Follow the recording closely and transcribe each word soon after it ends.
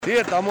Sí,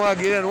 estamos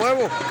aquí de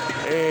nuevo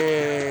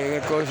en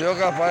el Consejo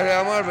Capaz de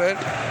Amarver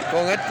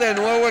con este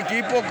nuevo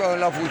equipo, con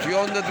la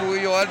fusión de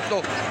Trujillo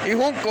Alto y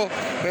Juncos.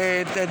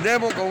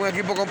 Entendemos con un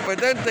equipo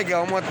competente que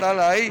vamos a estar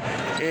ahí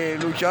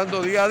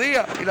luchando día a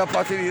día y las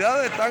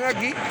facilidades están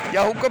aquí.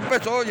 Ya Juncos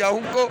empezó, ya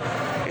Juncos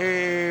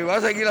va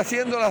a seguir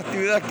haciendo las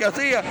actividades que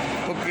hacía,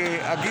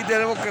 porque aquí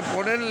tenemos que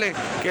ponerle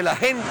que la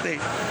gente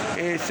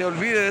se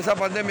olvide de esa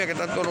pandemia que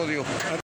tanto nos dio.